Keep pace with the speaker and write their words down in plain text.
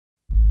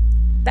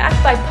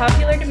Backed by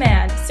popular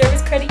demand,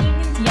 Servus Credit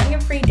Union's Young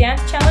and Free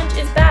Dance Challenge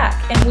is back,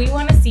 and we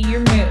want to see your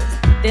moves.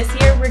 This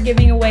year, we're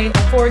giving away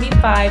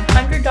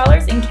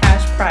 $4,500 in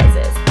cash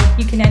prizes.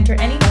 You can enter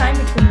anytime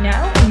between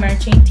now and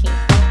March 18th.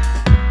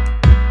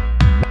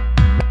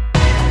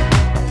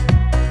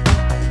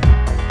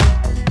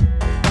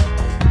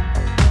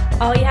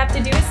 All you have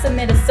to do is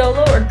submit a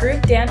solo or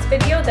group dance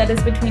video that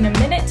is between 1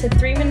 minute to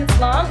 3 minutes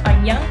long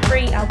on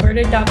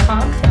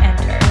youngfreealberta.com to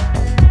enter.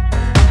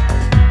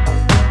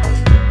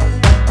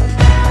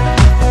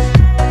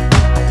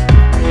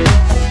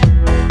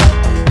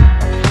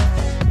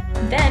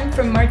 Then,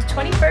 from March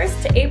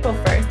 21st to April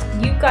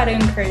 1st, you've got to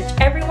encourage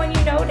everyone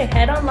you know to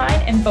head online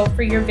and vote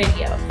for your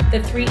video.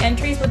 The 3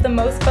 entries with the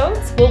most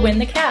votes will win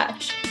the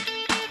cash.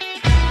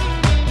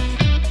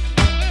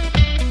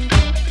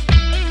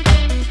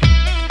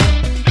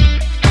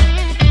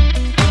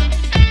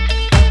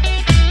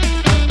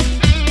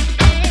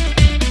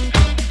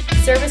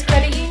 Servus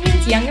Credit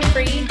Union's Young and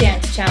Free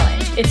Dance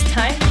Challenge. It's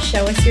time to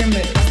show us your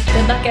moves.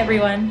 Good luck,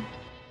 everyone!